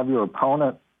 You have your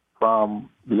opponent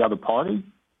from the other party,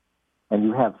 and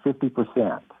you have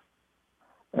 50%.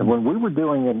 And when we were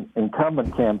doing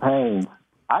incumbent campaigns,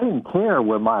 I didn't care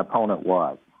where my opponent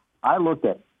was. I looked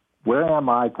at where am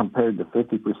I compared to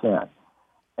 50%.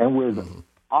 And with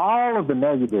all of the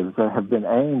negatives that have been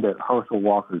aimed at Herschel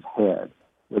Walker's head,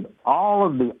 with all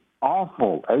of the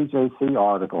awful AJC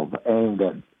articles aimed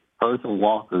at Herschel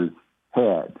Walker's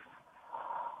head,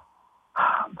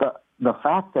 the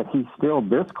fact that he's still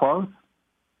this close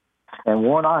and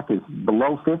Warnock is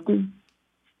below 50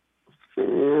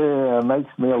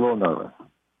 makes me a little nervous.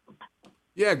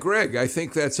 Yeah, Greg, I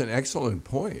think that's an excellent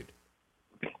point.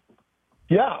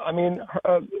 Yeah, I mean,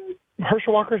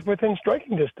 Herschel Walker's within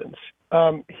striking distance.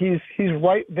 He's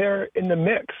right there in the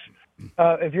mix.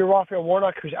 If you're Raphael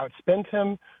Warnock, who's outspent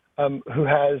him, who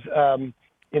has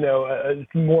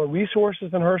more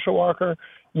resources than Herschel Walker,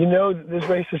 you know that this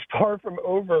race is far from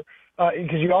over.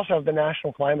 Because you also have the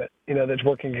national climate, that's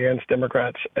working against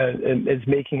Democrats and is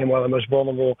making him one of the most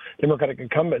vulnerable Democratic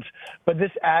incumbents. But this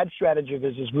ad strategy of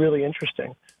his is really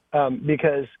interesting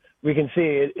because we can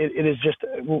see it is just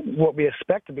what we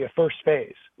expect to be a first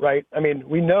phase, right? I mean,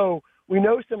 we know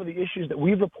some of the issues that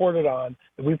we've reported on,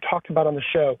 that we've talked about on the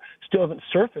show, still haven't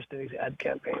surfaced in these ad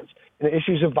campaigns. And the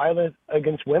issues of violence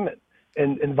against women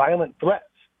and violent threats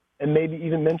and maybe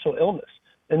even mental illness.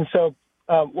 And so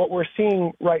what we're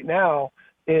seeing right now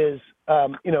is,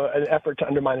 an effort to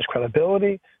undermine his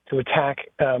credibility, to attack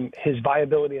his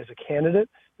viability as a candidate,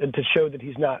 and to show that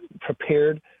he's not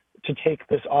prepared to take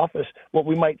this office. What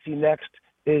we might see next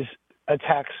is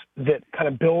attacks that kind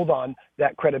of build on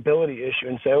that credibility issue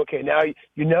and say, okay, now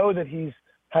you know that he's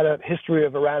had a history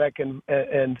of erratic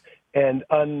and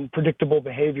unpredictable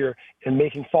behavior and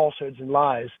making falsehoods and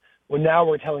lies. Well, now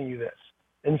we're telling you this.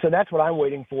 And so that's what I'm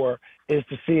waiting for, is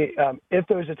to see if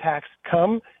those attacks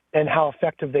come and how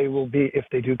effective they will be if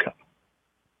they do come.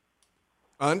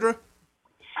 Andra?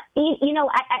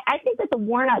 I think that the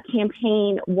Warnock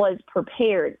campaign was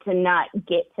prepared to not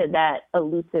get to that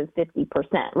elusive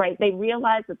 50%, right? They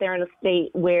realize that they're in a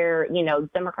state where,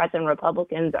 Democrats and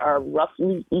Republicans are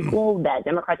roughly equal, that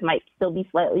Democrats might still be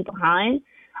slightly behind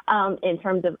in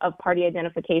terms of party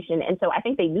identification. And so I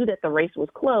think they knew that the race was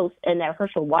close and that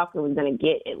Herschel Walker was going to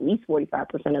get at least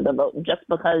 45% of the vote just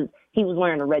because he was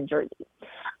wearing a red jersey.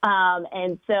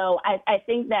 And so I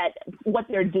think that what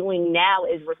they're doing now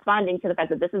is responding to the fact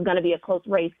that this is going to be a close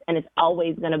race and it's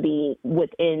always going to be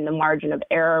within the margin of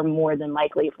error more than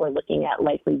likely if we're looking at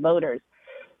likely voters.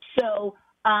 So,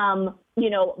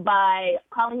 by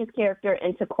calling his character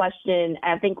into question,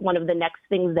 I think one of the next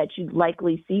things that you'd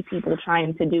likely see people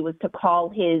trying to do is to call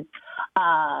his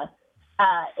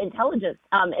intelligence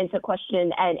into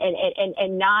question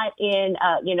and not in,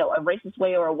 a racist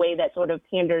way or a way that sort of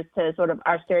panders to sort of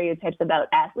our stereotypes about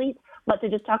athletes, but to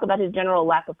just talk about his general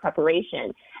lack of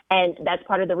preparation. And that's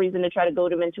part of the reason to try to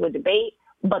goad him into a debate.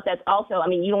 But that's also,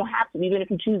 you don't have to, even if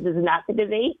he chooses not to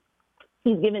debate.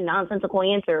 He's given nonsensical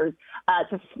answers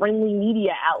to friendly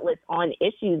media outlets on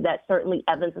issues that certainly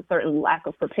evidence a certain lack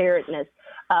of preparedness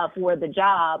for the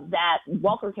job, that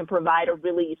Walker can provide a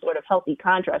really sort of healthy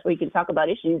contrast where you can talk about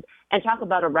issues and talk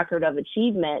about a record of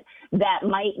achievement that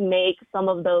might make some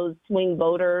of those swing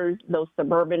voters, those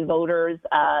suburban voters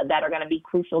that are going to be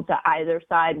crucial to either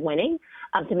side winning,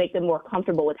 to make them more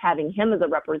comfortable with having him as a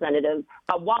representative,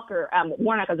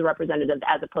 Warnock as a representative,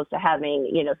 as opposed to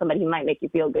having, somebody who might make you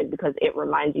feel good because it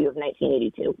reminds you of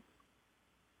 1982.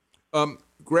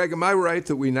 Greg, am I right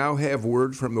that we now have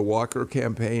word from the Walker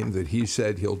campaign that he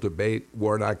said he'll debate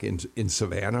Warnock in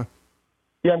Savannah?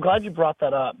 Yeah, I'm glad you brought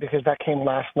that up because that came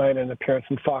last night in an appearance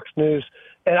in Fox News.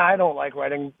 And I don't like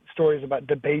writing stories about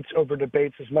debates over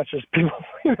debates as much as people,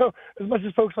 as much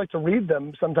as folks like to read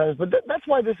them sometimes. But that's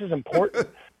why this is important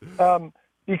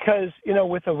because,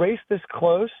 with a race this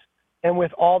close and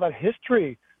with all that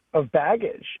history of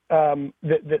baggage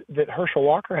that Herschel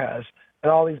Walker has,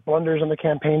 and all these blunders on the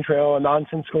campaign trail and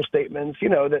nonsensical statements,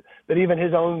 that even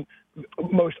his own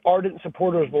most ardent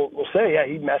supporters will say, yeah,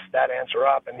 he messed that answer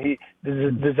up and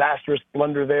there's a disastrous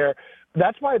blunder there.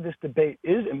 That's why this debate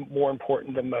is more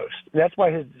important than most. That's why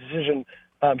his decision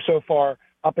so far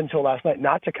up until last night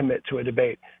not to commit to a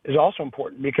debate is also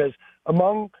important because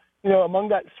among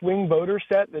that swing voter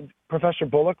set that Professor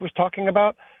Bullock was talking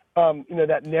about,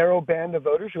 that narrow band of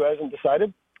voters who hasn't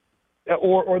decided,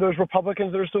 or those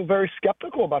Republicans that are still very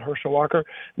skeptical about Herschel Walker,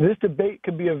 this debate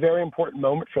could be a very important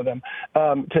moment for them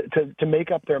to make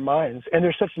up their minds. And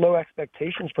there's such low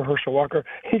expectations for Herschel Walker,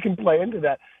 he can play into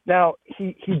that. Now,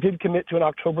 he did commit to an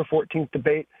October 14th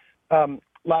debate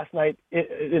last night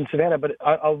in Savannah, but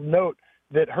I'll note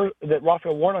that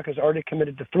Raphael Warnock has already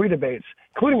committed to 3 debates,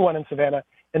 including one in Savannah,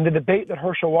 and the debate that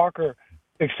Herschel Walker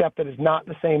accepted is not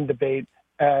the same debate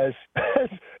as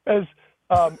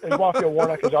Raphael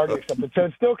Warnock has already accepted. So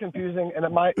it's still confusing,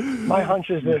 and my hunch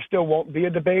is there still won't be a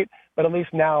debate, but at least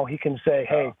now he can say,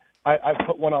 hey, I've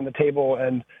put one on the table,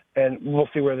 and we'll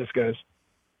see where this goes.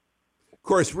 Of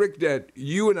course, Rick Dent,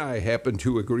 you and I happen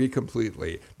to agree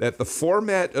completely that the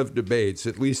format of debates,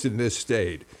 at least in this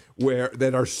state,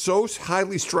 that are so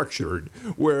highly structured,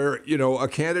 where a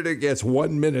candidate gets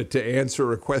 1 minute to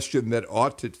answer a question that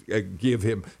ought to give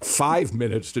him 5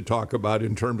 minutes to talk about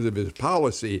in terms of his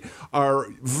policy, are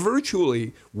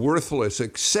virtually worthless,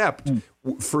 except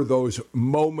for those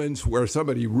moments where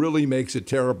somebody really makes a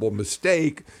terrible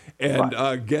mistake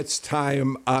and gets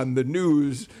time on the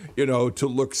news, to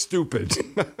look stupid.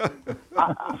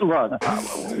 Look,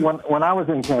 when I was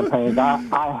in campaigns,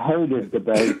 I hated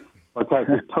debate because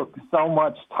it took so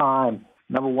much time,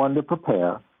 number one, to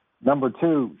prepare. Number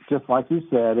two, just like you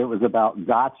said, it was about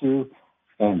got you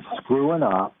and screwing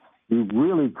up. You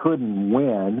really couldn't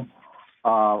win.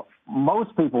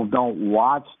 Most people don't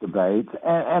watch debates.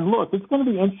 And look, it's going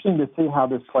to be interesting to see how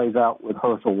this plays out with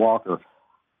Herschel Walker.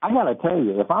 I got to tell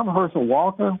you, if I'm Herschel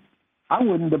Walker, I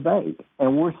wouldn't debate.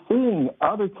 And we're seeing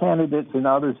other candidates in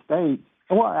other states,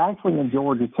 well, actually in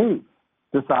Georgia too,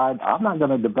 decide I'm not going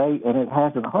to debate, and it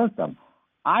hasn't hurt them.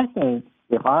 I think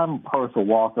if I'm Herschel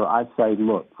Walker, I'd say,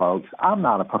 look, folks, I'm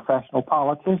not a professional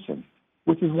politician,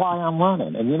 which is why I'm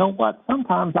running. And you know what?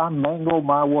 Sometimes I mangle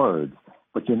my words.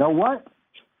 But you know what?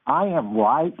 I am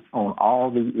right on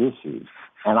all the issues.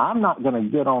 And I'm not going to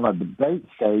get on a debate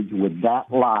stage with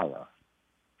that liar.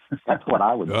 That's what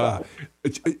I would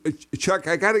say. Chuck,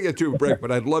 I got to get to a break,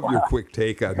 but I'd love your quick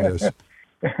take on this.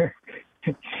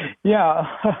 Yeah,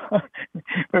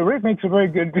 but Rick makes a very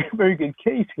good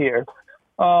case here.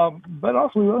 But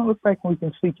also, we want to look back and we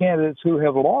can see candidates who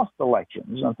have lost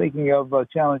elections. I'm thinking of a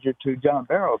challenger to John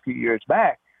Barrow a few years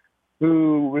back,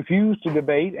 who refused to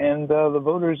debate, and the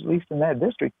voters, at least in that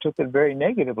district, took it very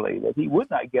negatively, that he would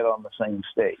not get on the same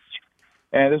stage.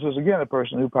 And this was, again, a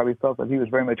person who probably felt that he was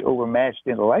very much overmatched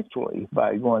intellectually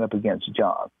by going up against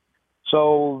John.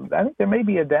 So I think there may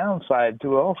be a downside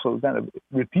to also kind of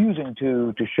refusing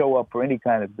to show up for any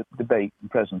kind of debate and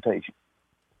presentation.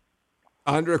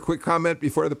 Andra, a quick comment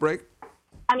before the break?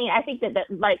 I mean, I think that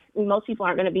like most people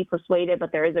aren't going to be persuaded,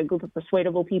 but there is a group of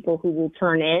persuadable people who will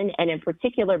turn in. And in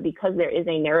particular, because there is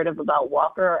a narrative about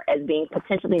Walker as being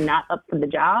potentially not up for the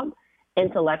job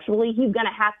intellectually, he's going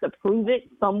to have to prove it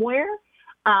somewhere.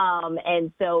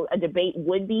 And so a debate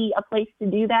would be a place to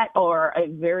do that, or a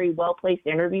very well-placed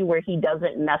interview where he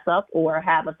doesn't mess up or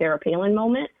have a Sarah Palin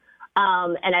moment.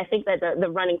 And I think that the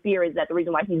running fear is that the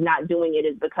reason why he's not doing it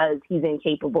is because he's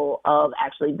incapable of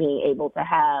actually being able to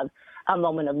have a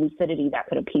moment of lucidity that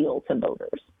could appeal to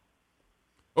voters.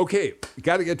 Okay,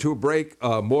 got to get to a break.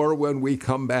 More when we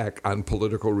come back on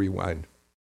Political Rewind.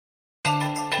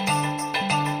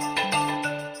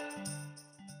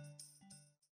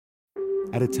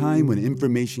 At a time when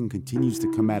information continues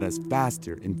to come at us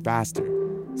faster and faster,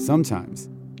 sometimes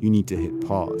you need to hit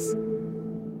pause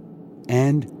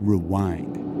and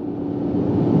rewind.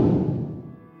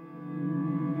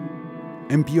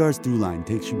 NPR's Throughline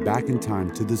takes you back in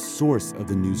time to the source of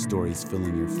the news stories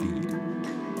filling your feed.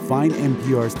 Find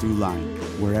NPR's Throughline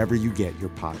wherever you get your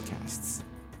podcasts.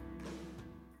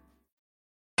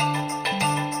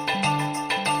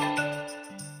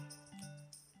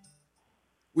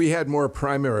 We had more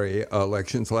primary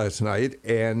elections last night,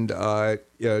 and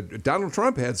Donald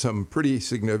Trump had some pretty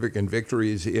significant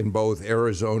victories in both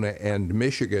Arizona and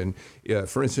Michigan.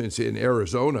 For instance, in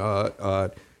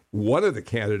Arizona, one of the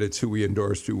candidates who we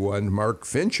endorsed who won, Mark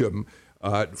Finchem,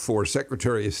 for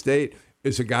Secretary of State,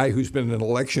 is a guy who's been an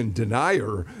election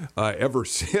denier ever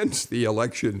since the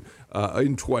election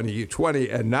in 2020,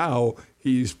 and now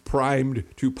he's primed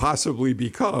to possibly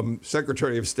become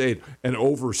Secretary of State and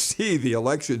oversee the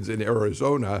elections in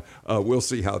Arizona. We'll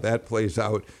see how that plays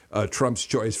out. Trump's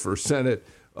choice for Senate,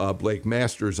 Blake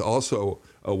Masters, also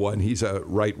won. He's a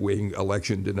right-wing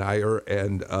election denier,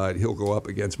 and he'll go up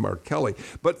against Mark Kelly.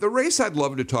 But the race I'd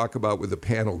love to talk about with the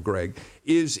panel, Greg,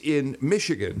 is in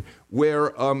Michigan,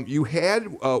 where you had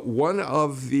one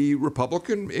of the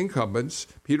Republican incumbents,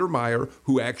 Peter Meijer,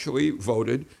 who actually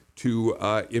voted to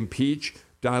impeach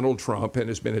Donald Trump and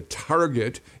has been a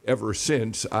target ever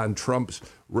since on Trump's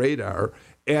radar.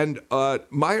 And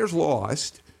Meijer's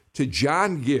lost to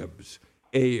John Gibbs,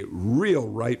 a real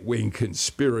right-wing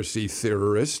conspiracy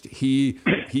theorist. He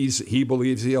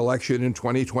believes the election in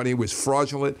 2020 was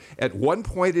fraudulent. At one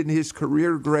point in his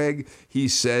career, Greg, he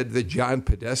said that John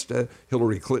Podesta,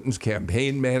 Hillary Clinton's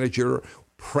campaign manager,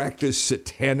 practiced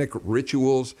satanic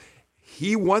rituals.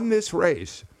 He won this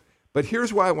race. But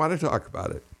here's why I want to talk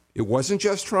about it. It wasn't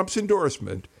just Trump's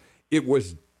endorsement. It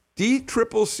was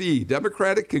DCCC,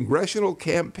 Democratic Congressional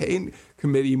Campaign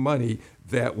Committee money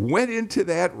that went into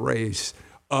that race,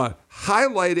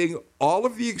 highlighting all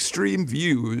of the extreme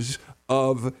views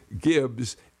of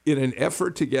Gibbs in an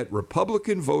effort to get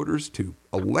Republican voters to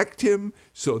elect him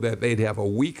so that they'd have a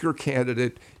weaker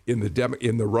candidate in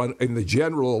the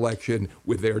general election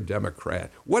with their Democrat.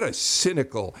 What a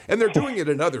cynical, and they're doing it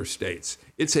in other states.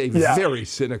 It's a very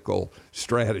cynical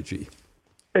strategy.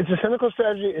 It's a cynical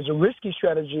strategy. It's a risky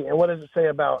strategy. And what does it say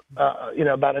about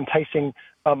about enticing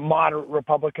moderate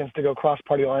Republicans to go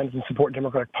cross-party lines and support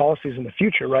Democratic policies in the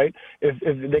future, right?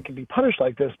 If they could be punished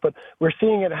like this. But we're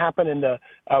seeing it happen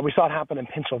we saw it happen in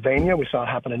Pennsylvania. We saw it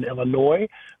happen in Illinois.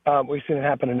 We've seen it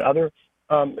happen in other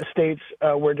states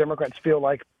where Democrats feel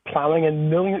like plowing in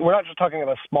millions. We're not just talking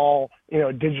about a small,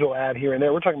 digital ad here and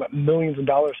there. We're talking about millions of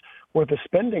dollars worth of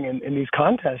spending in these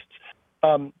contests.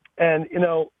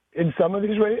 In some of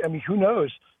these races, who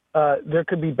knows? There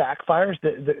could be backfires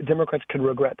that the Democrats could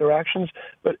regret their actions.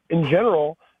 But in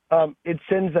general, it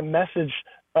sends a message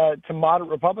to moderate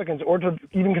Republicans or to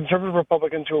even conservative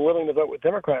Republicans who are willing to vote with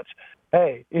Democrats.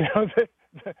 Hey,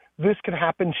 this could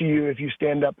happen to you if you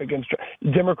stand up against.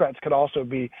 Democrats could also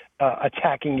be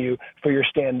attacking you for your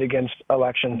stand against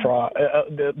election fraud,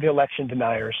 the election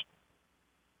deniers.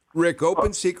 Rick,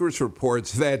 Open Secrets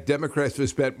reports that Democrats have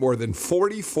spent more than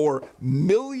 $44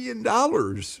 million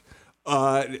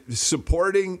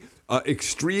supporting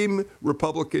extreme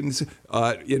Republicans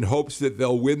in hopes that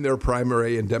they'll win their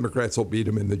primary and Democrats will beat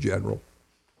them in the general.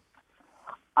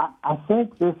 I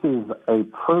think this is a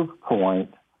proof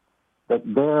point that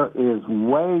there is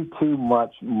way too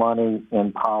much money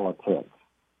in politics.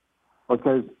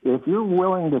 Because if you're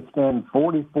willing to spend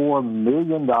 $44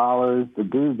 million to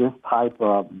do this type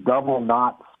of double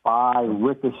knot spy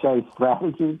ricochet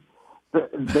strategy,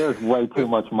 there's way too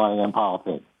much money in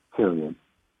politics, period.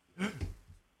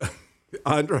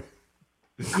 Andra?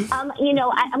 I'm going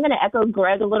to echo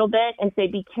Greg a little bit and say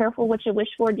be careful what you wish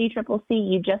for, DCCC.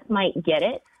 You just might get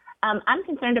it. I'm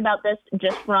concerned about this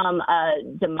just from a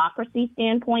democracy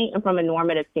standpoint and from a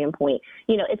normative standpoint.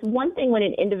 It's one thing when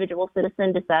an individual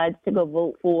citizen decides to go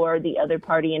vote for the other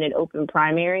party in an open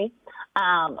primary,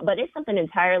 but it's something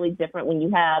entirely different when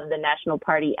you have the national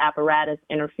party apparatus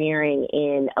interfering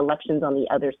in elections on the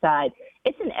other side.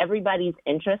 It's in everybody's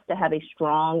interest to have a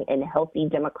strong and healthy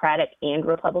Democratic and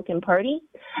Republican Party,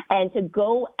 and to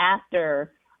go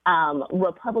after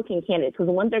Republican candidates, because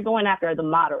the ones they're going after are the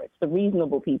moderates, the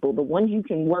reasonable people, the ones you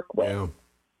can work with,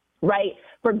 right,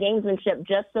 for gamesmanship,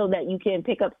 just so that you can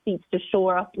pick up seats to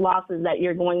shore up losses that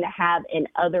you're going to have in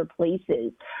other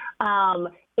places,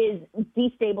 is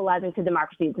destabilizing to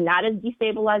democracy. It's not as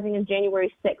destabilizing as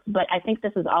January 6th, but I think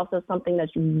this is also something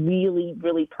that's really,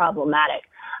 really problematic.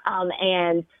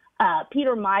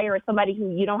 Peter Meijer is somebody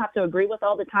who you don't have to agree with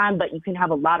all the time, but you can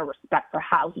have a lot of respect for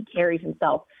how he carries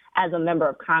himself as a member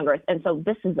of Congress. And so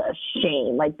this is a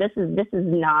shame. Like, this is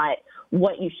not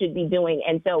what you should be doing.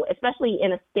 And so especially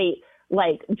in a state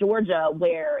like Georgia,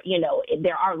 where,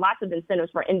 there are lots of incentives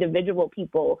for individual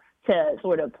people to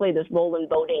sort of play this role in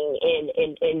voting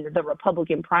in the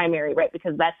Republican primary, right,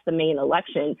 because that's the main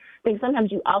election. I think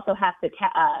sometimes you also have to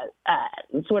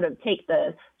sort of take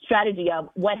the strategy of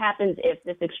what happens if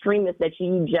this extremist that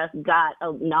you just got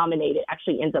nominated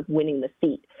actually ends up winning the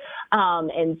seat.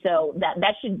 And so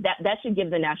that should give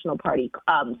the National Party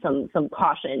some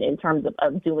caution in terms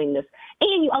of doing this.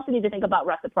 And you also need to think about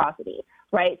reciprocity,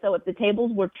 right? So if the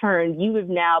tables were turned, you have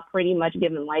now pretty much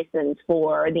given license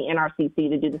for the NRCC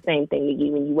to do the same thing to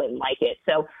you and you wouldn't like it.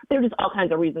 So there are just all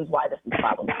kinds of reasons why this is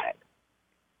problematic.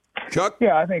 Chuck?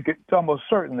 Yeah, I think it's almost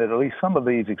certain that at least some of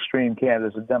these extreme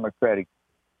candidates that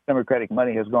Democratic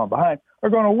money has gone behind are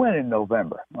going to win in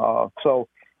November. So,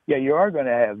 you are going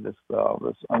to have this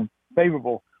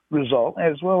unfavorable result,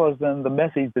 as well as then the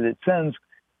message that it sends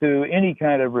to any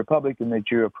kind of Republican that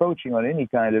you're approaching on any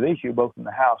kind of issue, both in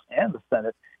the House and the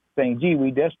Senate, saying, gee,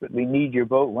 we desperately need your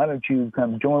vote. Why don't you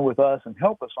come join with us and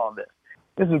help us on this?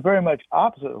 This is very much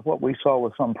opposite of what we saw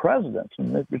with some presidents.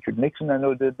 And Richard Nixon, I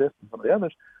know, did this, and some of the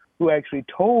others, who actually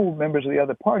told members of the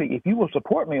other party, if you will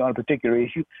support me on a particular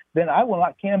issue, then I will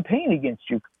not campaign against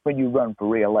you when you run for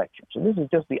re-election. So this is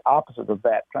just the opposite of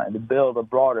that, trying to build a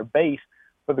broader base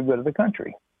for the good of the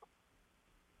country.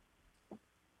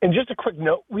 And just a quick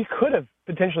note, we could have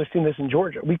potentially seen this in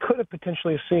Georgia. We could have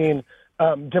potentially seen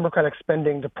Democratic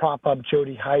spending to prop up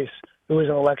Jody Hice, who was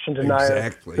an election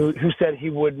denier, who said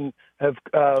he wouldn't have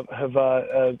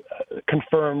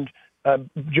confirmed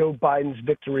Joe Biden's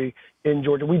victory in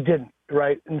Georgia. We didn't,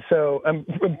 right? And so,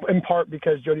 in part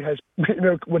because Jody Hice,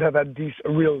 would have had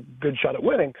a real good shot at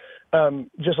winning,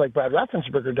 just like Brad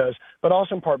Raffensperger does, but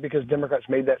also in part because Democrats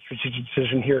made that strategic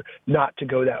decision here not to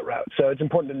go that route. So it's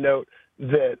important to note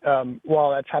that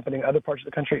while that's happening in other parts of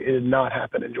the country, it did not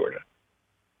happen in Georgia.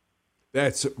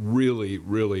 That's really,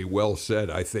 really well said,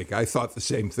 I think. I thought the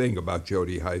same thing about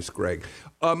Jody Hice, Greg.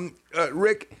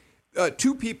 Rick,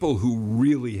 two people who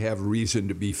really have reason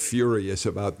to be furious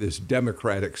about this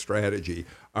Democratic strategy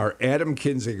are Adam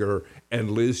Kinzinger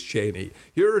and Liz Cheney.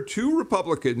 Here are two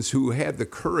Republicans who had the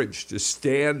courage to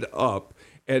stand up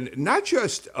and not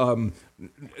just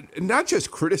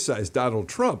criticize Donald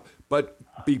Trump, but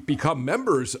become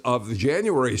members of the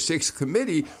January 6th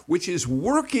committee, which is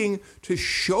working to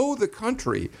show the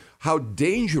country how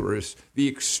dangerous the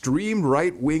extreme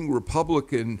right-wing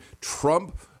Republican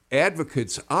Trump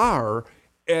advocates are,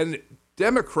 and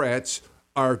Democrats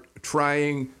are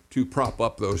trying to prop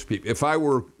up those people. If I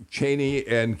were Cheney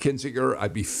and Kinzinger,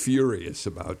 I'd be furious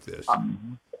about this.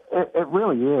 It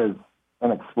really is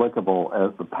inexplicable,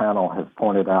 as the panel has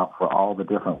pointed out, for all the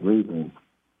different reasons.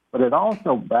 But it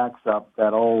also backs up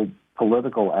that old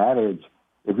political adage,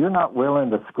 if you're not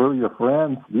willing to screw your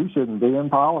friends, you shouldn't be in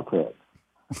politics.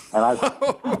 And I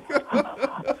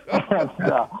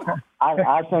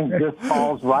think this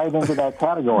falls right into that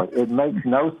category. It makes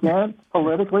no sense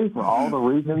politically for all the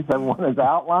reasons everyone has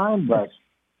outlined, but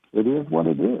it is what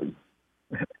it is.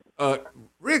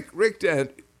 Rick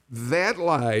Dent, that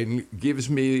line gives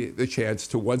me the chance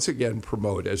to once again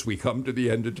promote, as we come to the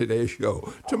end of today's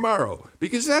show, tomorrow,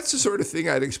 because that's the sort of thing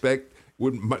I'd expect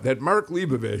that Mark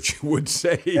Leibovich would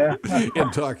say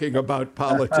in talking about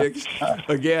politics.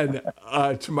 Again,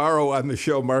 tomorrow on the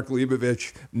show, Mark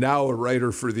Leibovich, now a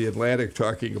writer for The Atlantic,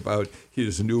 talking about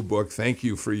his new book, Thank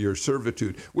You for Your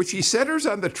Servitude, which he centers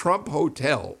on the Trump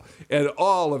Hotel and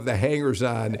all of the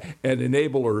hangers-on and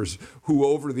enablers who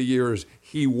over the years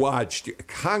he watched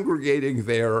congregating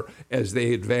there as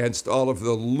they advanced all of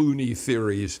the loony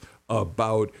theories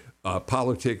about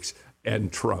politics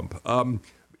and Trump.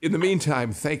 In the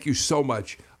meantime, thank you so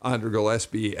much, Andra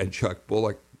Gillespie and Chuck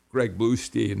Bullock, Greg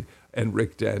Bluestein, and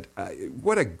Rick Dent.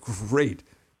 What a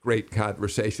great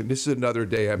conversation. This is another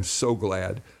day I'm so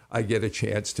glad I get a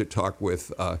chance to talk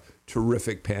with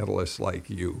terrific panelists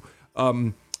like you.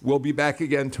 We'll be back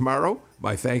again tomorrow.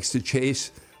 My thanks to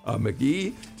Chase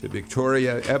McGee, to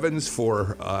Victoria Evans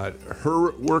for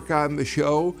her work on the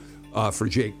show, for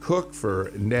Jake Cook,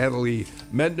 for Natalie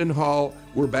Mendenhall.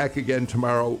 We're back again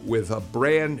tomorrow with a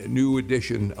brand new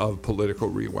edition of Political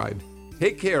Rewind.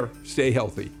 Take care. Stay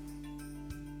healthy.